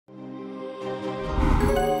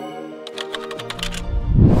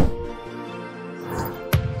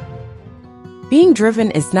Being driven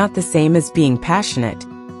is not the same as being passionate.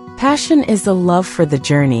 Passion is a love for the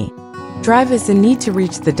journey. Drive is a need to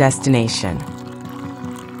reach the destination.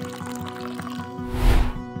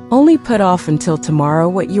 Only put off until tomorrow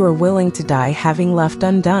what you are willing to die having left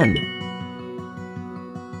undone.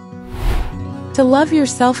 To love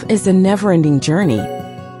yourself is a never-ending journey.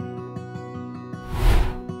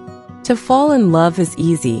 To fall in love is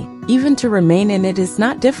easy, even to remain in it is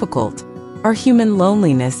not difficult. Our human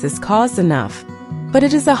loneliness is cause enough, but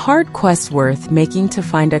it is a hard quest worth making to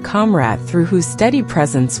find a comrade through whose steady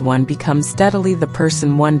presence one becomes steadily the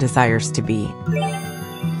person one desires to be.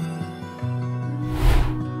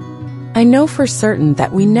 I know for certain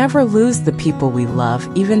that we never lose the people we love,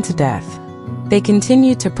 even to death. They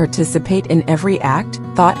continue to participate in every act,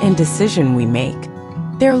 thought, and decision we make.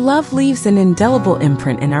 Their love leaves an indelible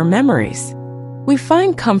imprint in our memories. We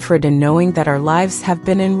find comfort in knowing that our lives have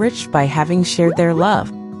been enriched by having shared their love.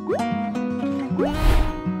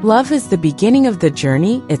 Love is the beginning of the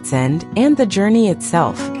journey, its end, and the journey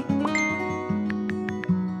itself.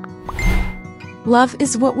 Love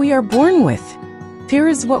is what we are born with. Fear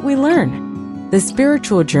is what we learn. The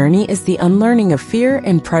spiritual journey is the unlearning of fear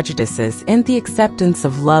and prejudices and the acceptance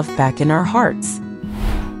of love back in our hearts.